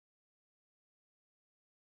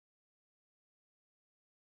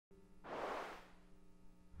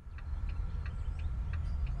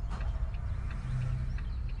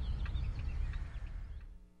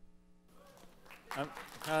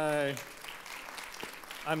Hi.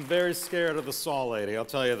 I'm very scared of the saw lady, I'll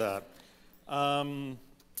tell you that.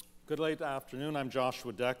 Good late afternoon. I'm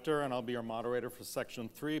Joshua Decter, and I'll be your moderator for Section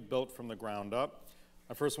 3, Built from the Ground Up.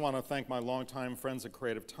 I first want to thank my longtime friends at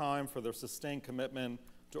Creative Time for their sustained commitment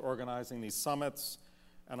to organizing these summits,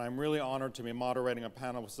 and I'm really honored to be moderating a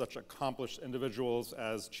panel with such accomplished individuals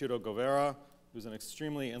as Chido Govera, who's an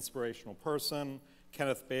extremely inspirational person,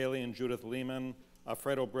 Kenneth Bailey and Judith Lehman,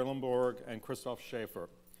 Alfredo Brillembourg, and Christoph Schaefer.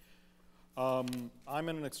 I'm in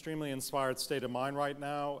an extremely inspired state of mind right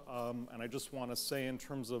now, and I just want to say, in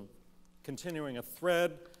terms of continuing a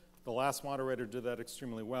thread, the last moderator did that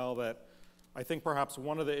extremely well, that I think perhaps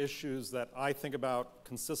one of the issues that I think about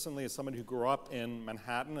consistently as somebody who grew up in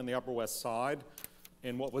Manhattan and the Upper West Side,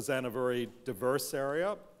 in what was then a very diverse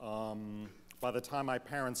area. By the time my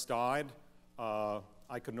parents died,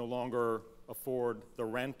 I could no longer afford the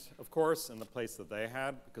rent, of course, in the place that they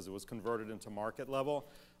had, because it was converted into market level.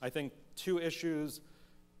 I think two issues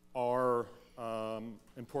are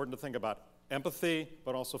important to think about: empathy,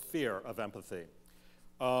 but also fear of empathy.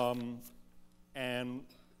 And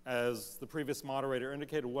as the previous moderator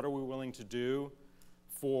indicated, what are we willing to do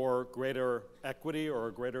for greater equity or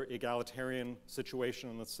a greater egalitarian situation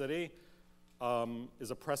in the city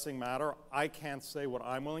is a pressing matter. I can't say what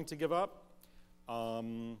I'm willing to give up.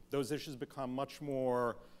 Those issues become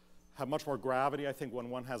have much more gravity, I think, when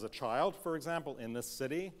one has a child, for example, in this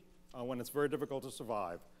city, when it's very difficult to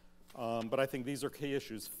survive. But I think these are key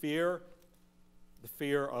issues: fear, the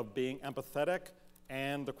fear of being empathetic,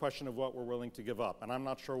 and the question of what we're willing to give up. And I'm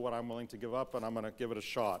not sure what I'm willing to give up, but I'm going to give it a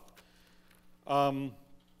shot.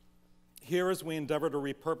 Here, as we endeavor to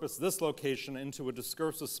repurpose this location into a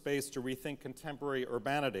discursive space to rethink contemporary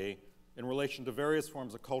urbanity in relation to various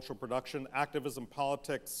forms of cultural production, activism,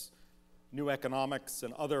 politics, new economics,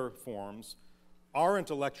 and other forms, our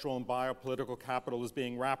intellectual and biopolitical capital is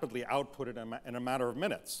being rapidly outputted in a matter of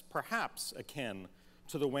minutes, perhaps akin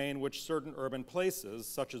to the way in which certain urban places,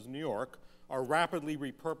 such as New York, are rapidly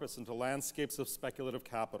repurposed into landscapes of speculative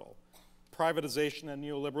capital. Privatization and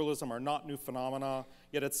neoliberalism are not new phenomena,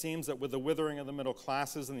 yet it seems that with the withering of the middle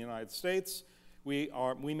classes in the United States, we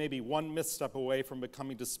may be one misstep away from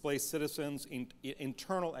becoming displaced citizens,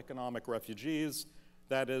 internal economic refugees,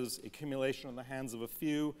 that is, accumulation in the hands of a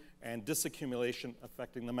few and disaccumulation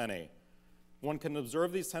affecting the many. One can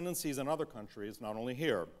observe these tendencies in other countries, not only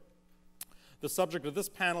here. The subject of this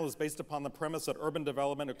panel is based upon the premise that urban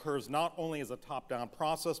development occurs not only as a top-down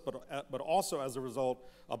process, but also as a result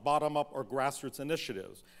of bottom-up or grassroots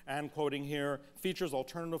initiatives, and, quoting here, features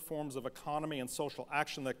alternative forms of economy and social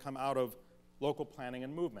action that come out of local planning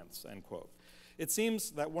and movements, end quote. It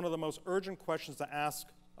seems that one of the most urgent questions to ask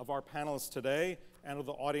of our panelists today and of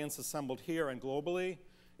the audience assembled here and globally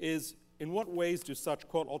is, in what ways do such,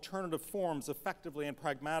 quote, alternative forms effectively and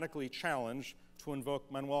pragmatically challenge, to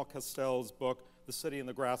invoke Manuel Castell's book, The City and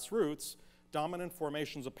the Grassroots, dominant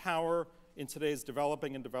formations of power in today's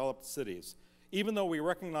developing and developed cities? Even though we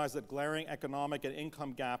recognize that glaring economic and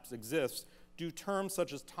income gaps exist, do terms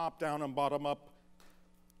such as top-down and bottom-up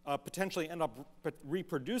potentially end up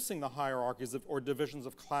reproducing the hierarchies or divisions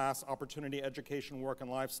of class, opportunity, education, work, and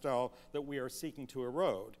lifestyle that we are seeking to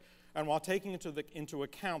erode? And while taking into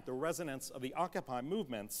account the resonance of the Occupy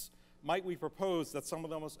movements, might we propose that some of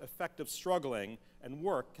the most effective struggling and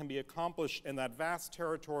work can be accomplished in that vast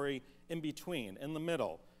territory in between, in the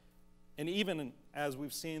middle, and even, as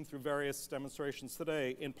we've seen through various demonstrations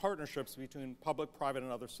today, in partnerships between public, private,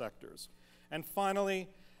 and other sectors? And finally,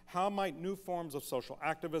 how might new forms of social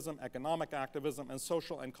activism, economic activism, and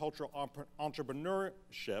social and cultural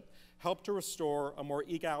entrepreneurship help to restore a more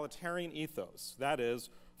egalitarian ethos, that is,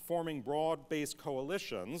 forming broad-based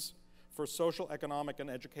coalitions for social, economic, and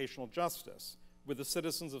educational justice with the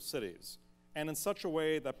citizens of cities, and in such a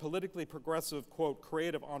way that politically progressive, quote,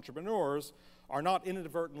 creative entrepreneurs are not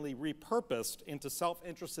inadvertently repurposed into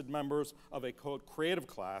self-interested members of a, quote, creative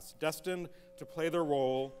class destined to play their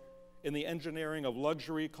role in the engineering of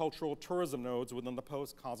luxury cultural tourism nodes within the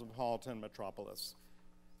post-cosmopolitan metropolis.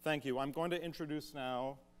 Thank you. I'm going to introduce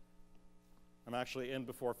now, I'm actually in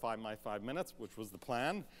before my 5 minutes, which was the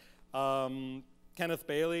plan, Kenneth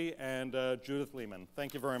Bailey and Judith Lehman.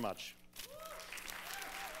 Thank you very much.